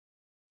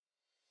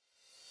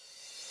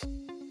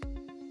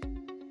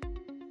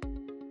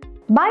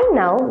By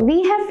now,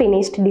 we have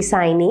finished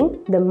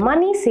designing the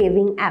money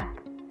saving app.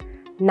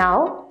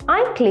 Now,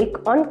 I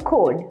click on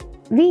code.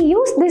 We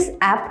use this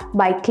app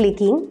by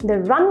clicking the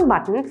Run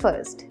button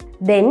first.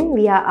 Then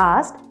we are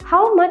asked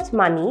how much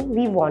money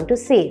we want to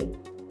save.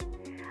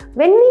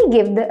 When we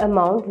give the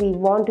amount we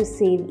want to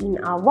save in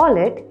our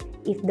wallet,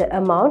 if the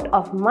amount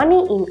of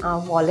money in our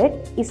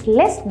wallet is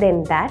less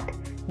than that,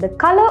 the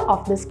color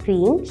of the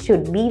screen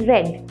should be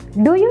red.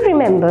 Do you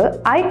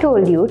remember I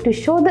told you to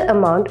show the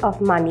amount of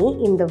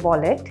money in the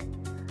wallet?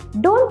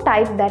 Don't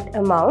type that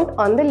amount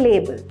on the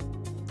label.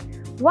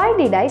 Why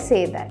did I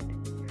say that?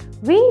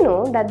 We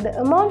know that the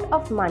amount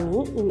of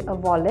money in a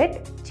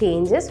wallet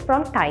changes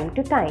from time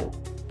to time.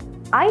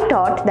 I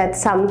thought that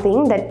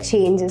something that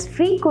changes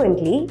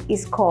frequently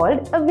is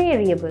called a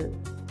variable.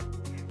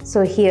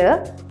 So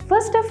here,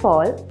 first of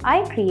all,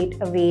 I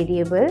create a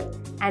variable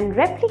and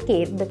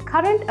replicate the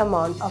current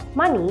amount of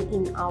money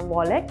in our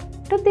wallet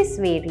to this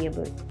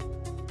variable.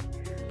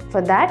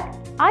 For that,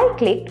 I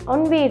clicked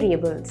on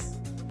variables.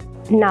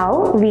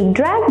 Now we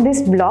drag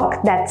this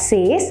block that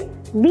says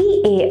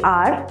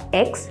var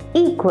x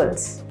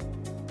equals.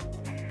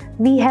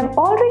 We have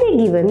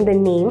already given the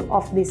name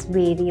of this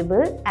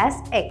variable as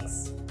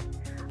x.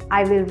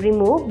 I will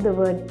remove the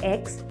word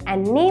x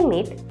and name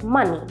it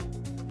money.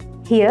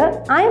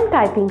 Here I am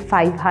typing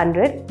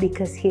 500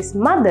 because his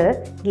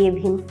mother gave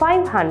him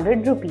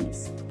 500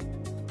 rupees.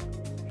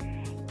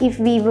 If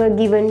we were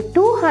given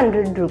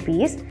 200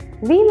 rupees,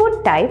 we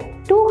would type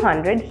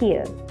 200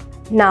 here.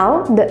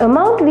 Now the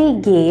amount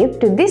we gave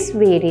to this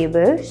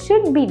variable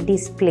should be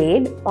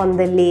displayed on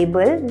the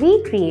label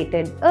we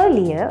created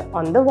earlier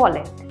on the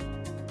wallet.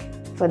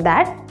 For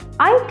that,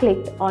 I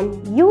clicked on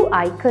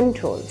UI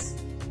controls.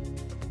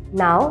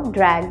 Now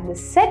drag the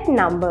set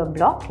number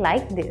block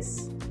like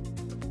this.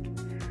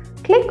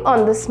 Click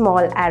on the small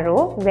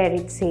arrow where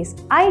it says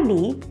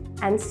ID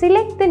and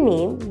select the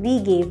name we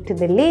gave to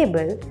the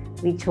label,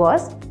 which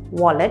was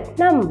wallet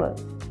number.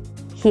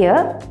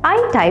 Here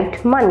I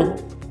typed money.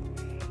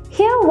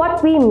 Here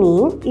what we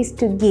mean is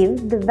to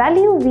give the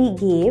value we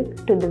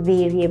gave to the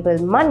variable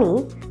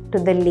money to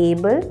the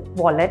label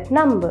wallet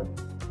number.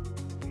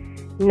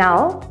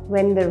 Now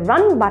when the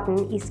Run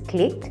button is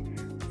clicked,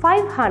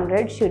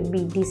 500 should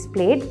be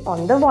displayed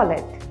on the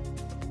wallet.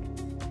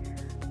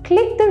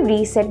 Click the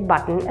Reset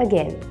button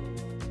again.